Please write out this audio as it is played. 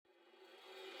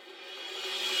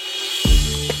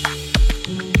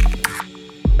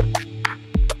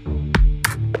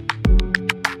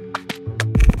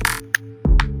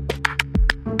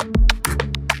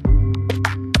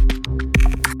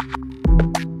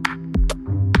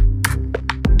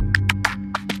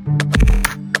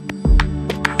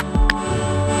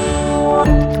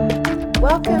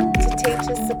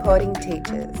Supporting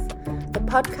Teachers, the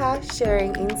podcast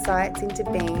sharing insights into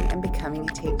being and becoming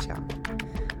a teacher.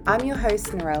 I'm your host,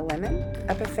 Narelle Lemon,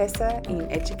 a professor in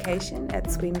education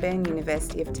at Swinburne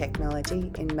University of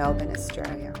Technology in Melbourne,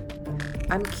 Australia.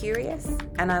 I'm curious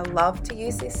and I love to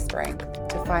use this strength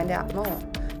to find out more.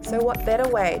 So what better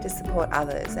way to support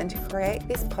others and to create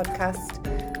this podcast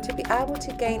to be able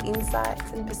to gain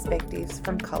insights and perspectives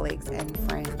from colleagues and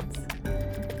friends.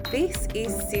 This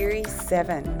is Series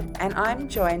 7 and I'm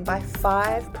joined by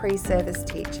 5 pre-service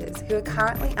teachers who are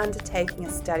currently undertaking a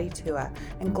study tour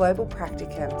and global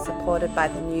practicum supported by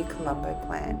the New Colombo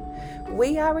Plan.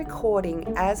 We are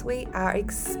recording as we are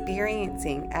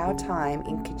experiencing our time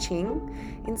in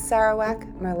Kuching in Sarawak,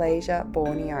 Malaysia,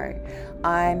 Borneo.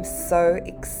 I'm so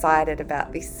excited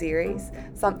about this series,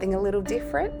 something a little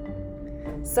different.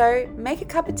 So make a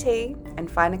cup of tea and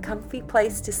find a comfy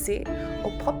place to sit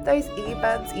or pop those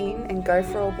earbuds in and go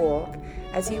for a walk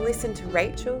as you listen to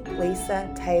Rachel,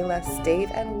 Lisa, Taylor,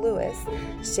 Steve and Lewis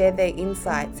share their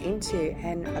insights into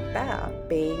and about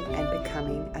being and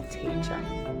becoming a teacher.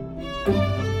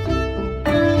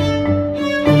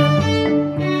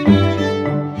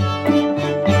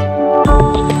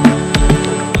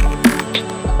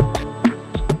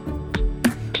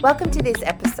 Welcome to this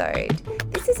episode.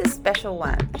 This is a special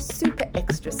one, a super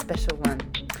extra special one.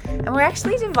 And we're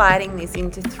actually dividing this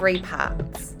into 3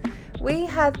 parts. We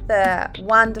had the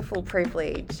wonderful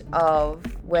privilege of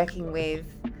working with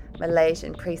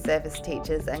Malaysian pre-service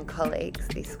teachers and colleagues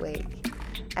this week.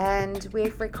 And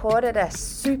we've recorded a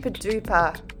super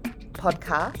duper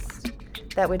podcast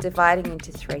that we're dividing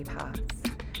into 3 parts.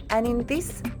 And in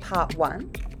this part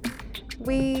 1,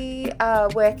 we are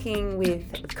working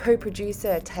with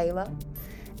co-producer Taylor,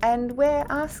 and we're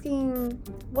asking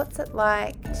what's it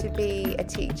like to be a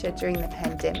teacher during the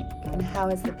pandemic and how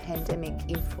has the pandemic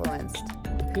influenced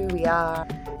who we are.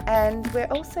 And we're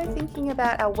also thinking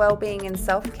about our well-being and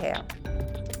self-care,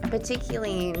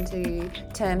 particularly into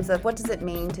terms of what does it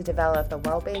mean to develop a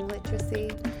well-being literacy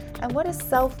and what does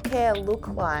self-care look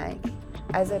like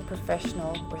as a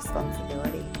professional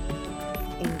responsibility.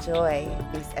 Enjoy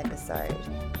this episode,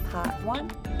 part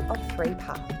 1 of 3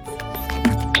 parts.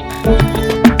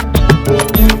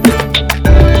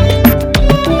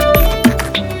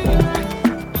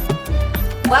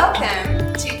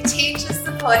 Welcome to Teachers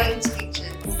Supporting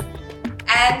Teachers,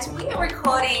 and we are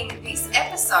recording this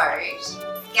episode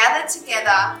gathered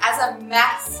together as a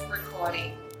mass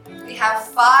recording. We have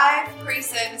 5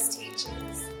 pre-service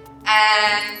teachers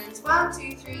and 1,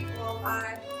 2, 3, 4,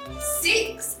 5,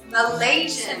 6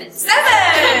 Malaysian,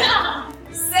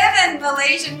 7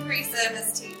 Malaysian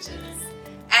pre-service teachers.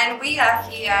 And we are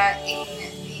here in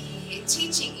the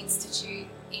Teaching Institute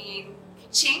in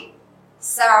Kuching,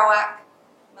 Sarawak,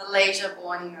 Malaysia,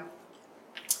 Borneo.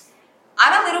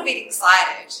 I'm a little bit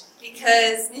excited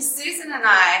because Miss Susan and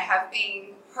I have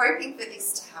been hoping for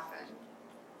this to happen,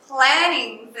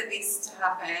 planning for this to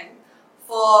happen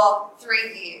for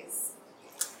 3 years.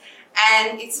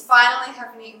 And it's finally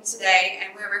happening today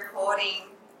and we're recording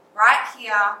right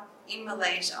here in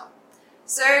Malaysia.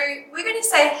 So we're going to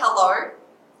say hello.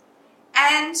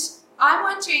 And I'm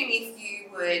wondering if you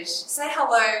would say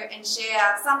hello and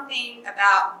share something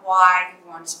about why you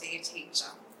want to be a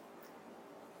teacher.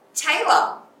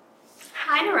 Taylor.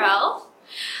 Hi, Narelle.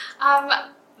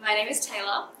 My name is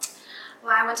Taylor.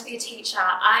 Why I want to be a teacher.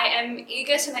 I am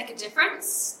eager to make a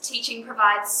difference. Teaching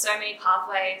provides so many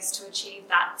pathways to achieve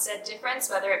that said difference,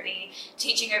 whether it be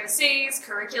teaching overseas,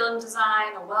 curriculum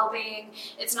design, or well-being.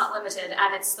 It's not limited,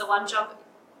 and it's the one job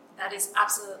that is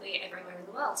absolutely everywhere in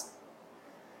the world.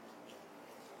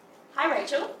 Hi,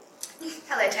 Rachel.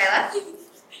 Hello, Taylor.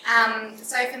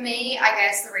 So for me, I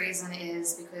guess the reason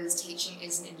is because teaching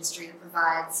is an industry that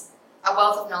provides a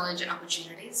wealth of knowledge and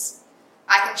opportunities.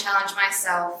 I can challenge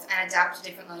myself and adapt to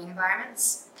different learning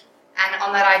environments. And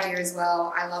on that idea as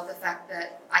well, I love the fact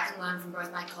that I can learn from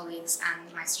both my colleagues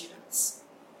and my students.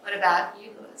 What about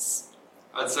you, Lewis?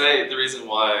 I'd say the reason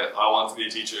why I want to be a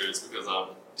teacher is because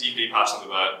I'm deeply passionate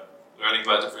about learning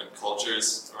about different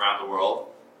cultures around the world.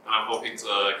 And I'm hoping to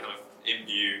kind of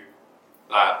imbue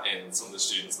that in some of the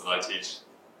students that I teach.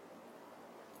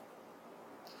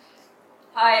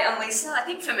 Hi, I'm Lisa. I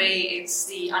think for me it's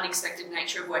the unexpected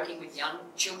nature of working with young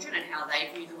children and how they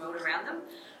view the world around them.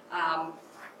 I'm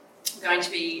going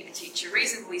to be a teacher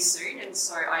reasonably soon, and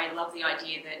so I love the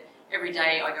idea that every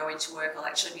day I go into work I'll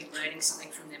actually be learning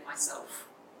something from them myself.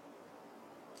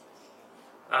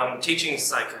 Teaching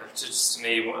is just to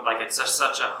me, it's just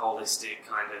such a holistic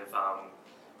kind of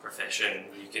profession.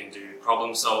 You can do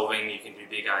problem solving, you can do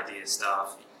big idea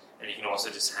stuff, and you can also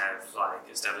just have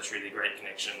establish really great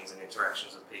connections and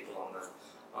interactions with people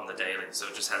on the daily. So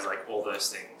it just has like all those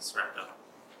things wrapped up.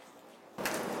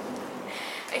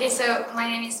 Okay, so my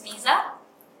name is Miza.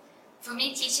 For me,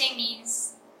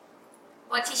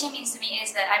 what teaching means to me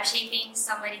is that I'm shaping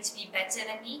somebody to be better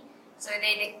than me, so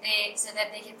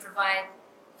that they can provide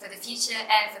for the future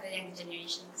and for the younger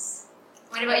generations.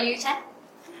 What about you, Chen?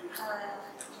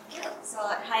 Thank you. So,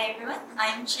 hi everyone,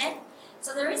 I'm Chen.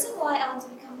 So the reason why I want to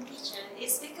become a teacher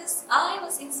is because I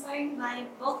was inspired by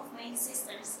both my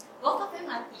sisters. Both of them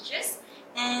are teachers,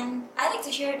 and I like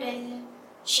to share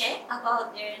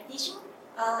about their teaching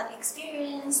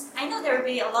experience. I know there will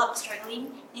be a lot of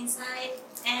struggling inside,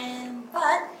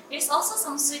 but there's also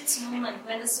some sweet moment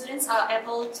when the students are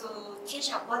able to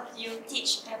catch up what you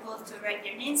teach, able to write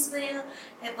their names well,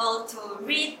 able to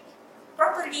read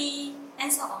properly,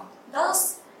 and so on.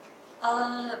 Those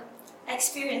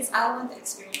experience I want to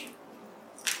experience.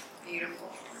 Beautiful.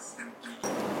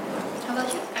 How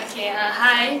about you? Okay,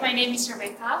 hi, my name is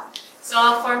Rebecca.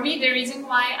 So for me, the reason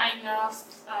why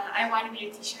I want to be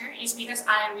a teacher is because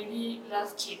I really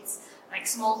love kids, like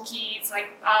small kids, like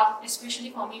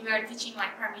especially for me, we are teaching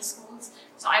like primary schools.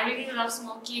 So I really love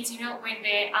small kids, when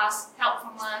they ask help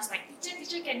from us, like,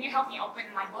 teacher, can you help me open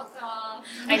my bottle?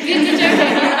 Like, teacher,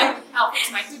 can you help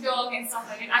fix my tudung and stuff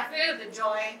like that. I feel the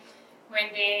joy when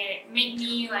they make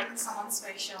me like someone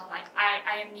special, like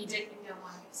I am needed in their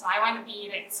life. So I want to be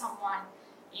like someone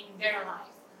in their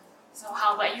life. So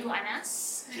how about you,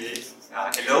 Anas? Okay.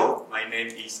 Hello, my name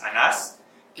is Anas.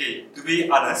 Okay, to be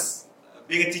honest,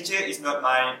 being a teacher is not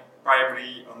my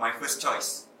primary or my first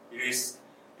choice.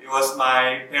 It was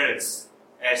my parents,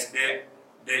 as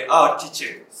they are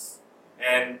teachers.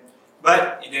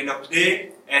 But in the end of the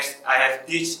day, as I have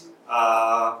teach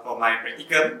for my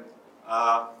practicum,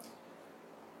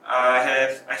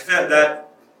 I felt that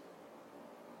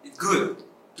it's good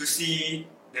to see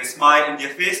the smile in their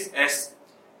face as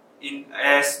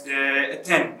they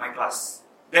attend my class.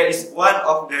 That is one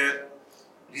of the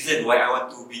reasons why I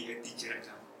want to be a teacher.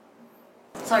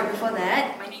 Sorry, before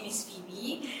that, my name is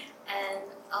Phoebe, and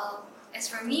as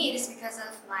for me, it is because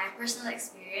of my personal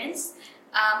experience.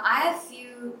 I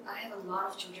have a lot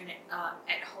of children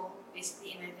at home,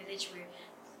 basically in my village, where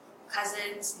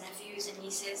cousins, nephews, and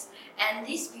nieces, and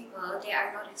these people, they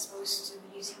are not exposed to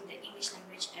using the English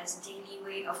language as a daily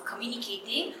way of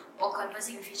communicating or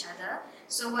conversing with each other.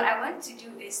 So what I want to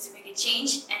do is to make a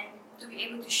change and to be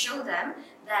able to show them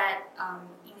that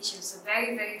English is a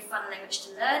very, very fun language to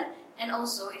learn, and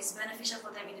also it's beneficial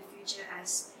for them in the future,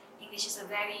 as English is a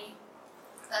very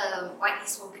widely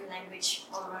spoken language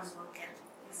all around the world.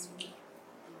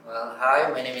 Well, hi,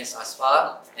 my name is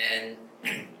Asfar, and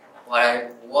why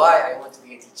I want to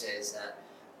be a teacher is that,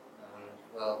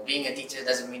 being a teacher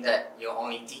doesn't mean that you're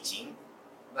only teaching,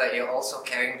 but you're also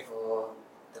caring for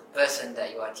the person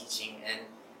that you are teaching. And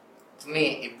to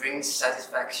me, it brings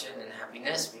satisfaction and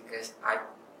happiness because I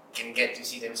can get to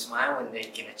see them smile when they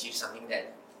can achieve something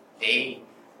that they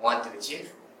want to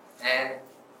achieve. And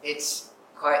it's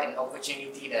quite an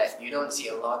opportunity that you don't see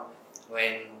a lot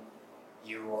when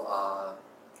you are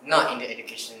not in the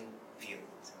education field.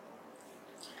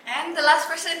 And the last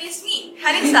person is me,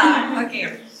 Hanisa. Okay.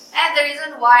 And the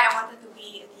reason why I wanted to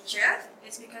be a teacher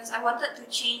is because I wanted to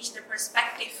change the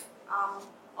perspective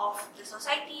of the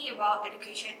society about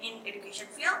education in education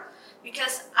field,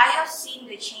 because I have seen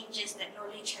the changes that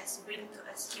knowledge has bring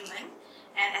to us human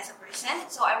and as a person.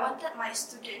 So I wanted my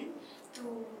student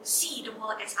to see the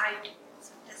world as I do.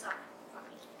 So that's all for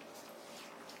me.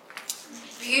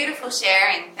 Beautiful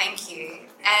sharing, thank you.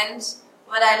 And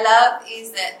what I love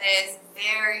is that there's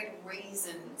varied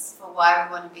reasons for why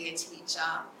we want to be a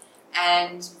teacher,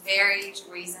 and varied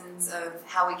reasons of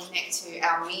how we connect to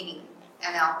our meaning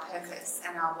and our purpose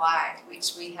and our why,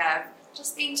 which we have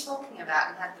just been talking about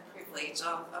and had the privilege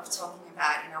of talking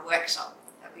about in a workshop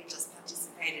that we just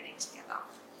participated in together.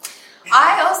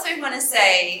 I also want to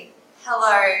say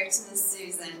hello to Miss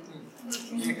Susan,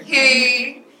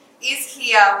 who is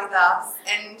here with us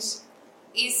and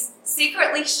is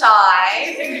secretly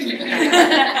shy,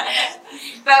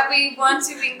 but we want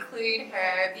to include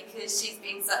her because she's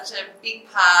been such a big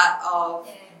part of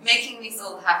making this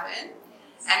all happen,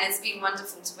 and it's been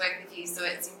wonderful to work with you, so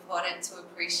it's important to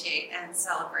appreciate and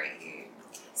celebrate you.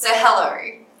 So hello.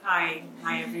 Hi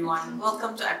everyone.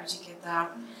 Welcome to Abhijiketa.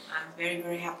 I'm very,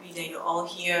 very happy that you're all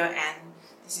here, and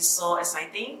this is so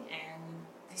exciting, and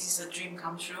this is a dream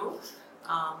come true.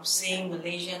 Seeing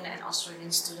Malaysian and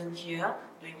Australian students here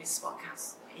doing this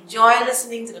podcast. Enjoy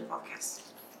listening to the podcast.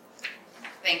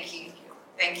 Thank you.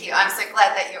 Thank you. I'm so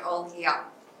glad that you're all here.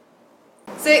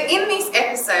 So in this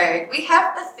episode, we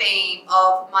have the theme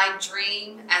of my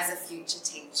dream as a future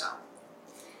teacher.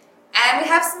 And we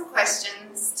have some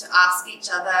questions to ask each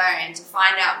other and to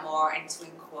find out more and to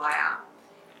inquire.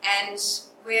 And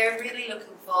we're really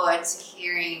looking forward to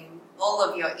hearing all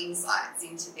of your insights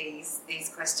into these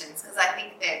questions, because I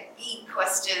think they're big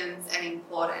questions and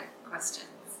important questions.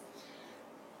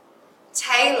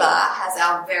 Taylor has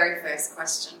our very first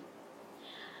question.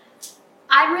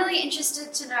 I'm really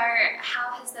interested to know,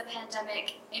 how has the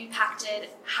pandemic impacted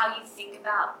how you think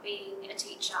about being a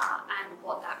teacher and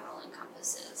what that role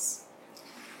encompasses?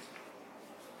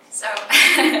 So,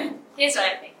 here's what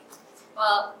I think.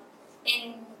 Well,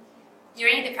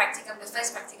 during the practicum, the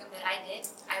first practicum that I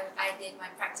did my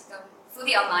practicum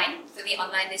fully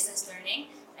online distance learning.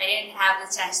 I didn't have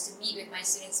the chance to meet with my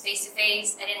students face to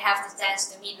face. I didn't have the chance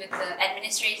to meet with the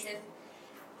administrative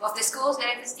of the schools that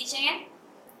I was teaching in.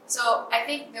 So I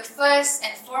think the first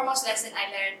and foremost lesson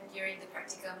I learned during the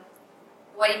practicum,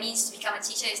 what it means to become a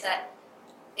teacher, is that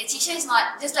a teacher is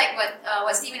not, just like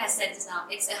what Stephen has said just now,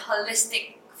 it's a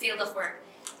holistic field of work.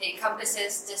 It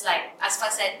encompasses, just like Asfa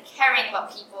said, caring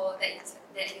about people that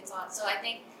you taught. So I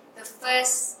think the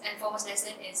first and foremost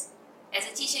lesson is, as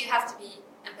a teacher, you have to be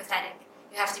empathetic.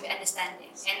 You have to be understanding.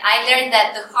 And I learned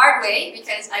that the hard way,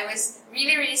 because I was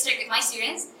really, really strict with my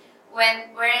students,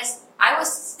 whereas I was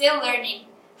still learning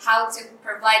how to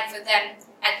provide for them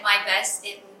at my best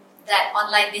in that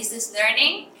online distance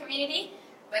learning community,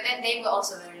 but then they were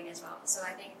also learning as well. So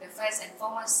I think the first and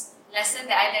foremost lesson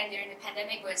that I learned during the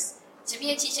pandemic was, to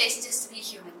be a teacher is just to be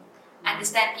human.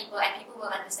 Understand people, and people will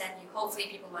understand you. Hopefully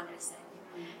people will understand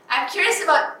you. I'm curious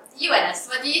about you, Anas.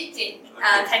 What do you think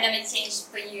pandemic changed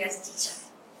for you as a teacher?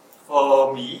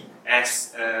 For me,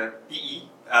 as a PE,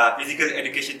 physical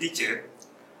education teacher,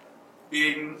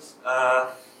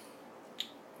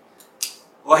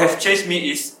 what have changed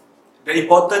me is the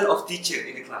importance of teacher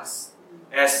in the class.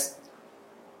 As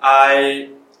I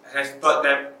have taught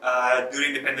them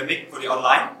during the pandemic, fully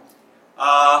online.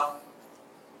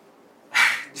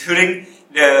 During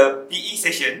the PE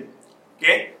session,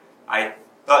 okay, I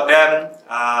taught them,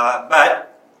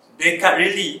 but they can't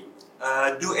really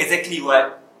do exactly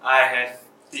what I have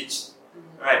teach,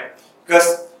 right?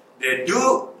 Because they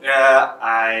do,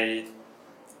 I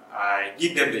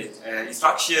give them the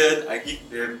instruction, I give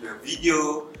them the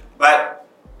video, but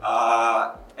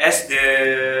as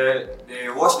they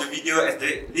watch the video, as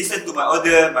they listen to my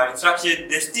order, my instruction,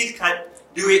 they still can't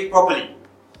do it properly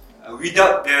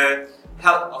without the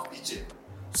help of teacher.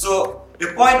 So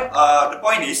the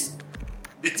point is,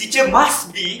 the teacher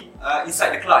must be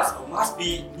inside the class, or must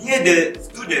be near the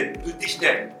student to teach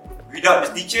them. Without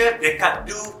the teacher, they can't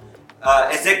do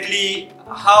exactly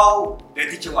how the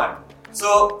teacher wants.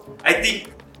 So I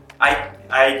think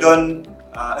I don't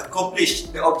accomplish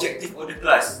the objective of the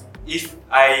class if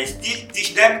I still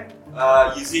teach them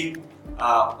using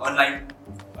online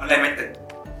method.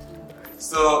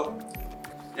 So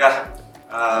yeah,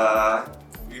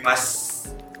 we must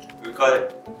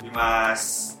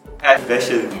have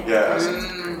passion. Yeah.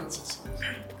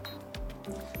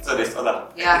 So that's all.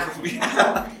 Yeah.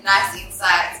 Nice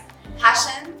insights.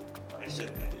 Passion and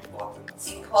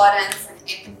importance and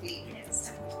empathy.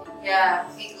 Yeah,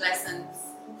 big lessons.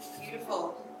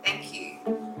 Beautiful. Thank you.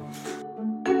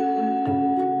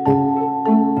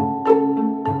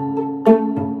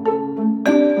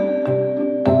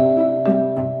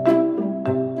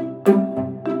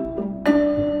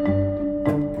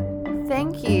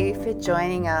 Thank you for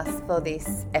joining us for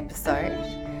this episode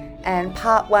and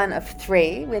part 1 of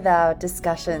 3 with our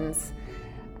discussions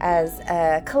as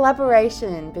a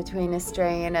collaboration between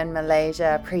Australian and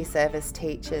Malaysia pre-service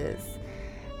teachers.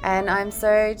 And I'm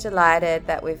so delighted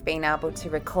that we've been able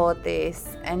to record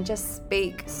this and just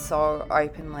speak so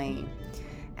openly.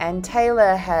 And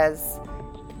Taylor has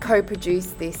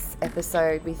co-produced this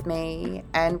episode with me,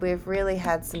 and we've really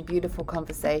had some beautiful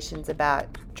conversations about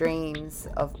dreams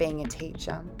of being a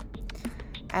teacher.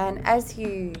 And as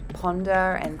you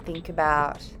ponder and think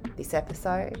about this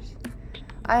episode,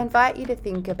 I invite you to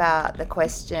think about the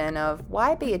question of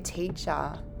why be a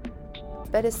teacher,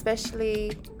 but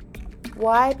especially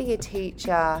why be a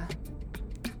teacher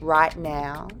right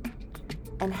now,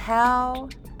 and how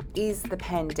is the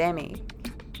pandemic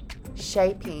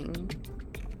shaping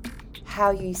how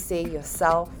you see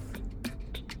yourself,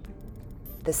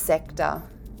 the sector,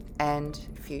 and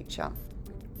future.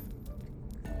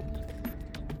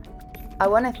 I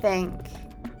want to thank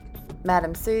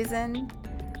Madam Susan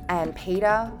and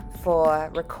Peter for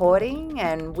recording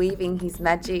and weaving his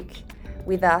magic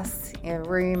with us in a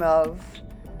room of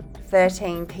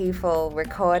 13 people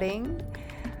recording.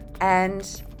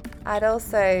 And I'd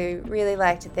also really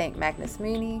like to thank Magnus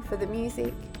Mooney for the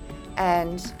music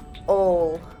and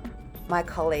all my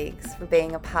colleagues for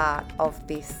being a part of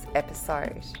this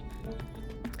episode.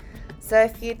 So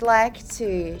if you'd like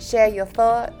to share your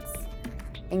thoughts,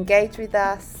 engage with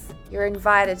us, you're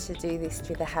invited to do this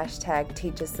through the hashtag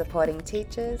Teachers Supporting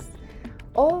Teachers,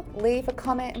 or leave a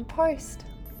comment and post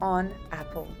on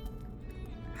Apple.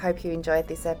 Hope you enjoyed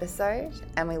this episode,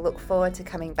 and we look forward to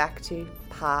coming back to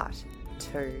part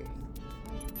 2.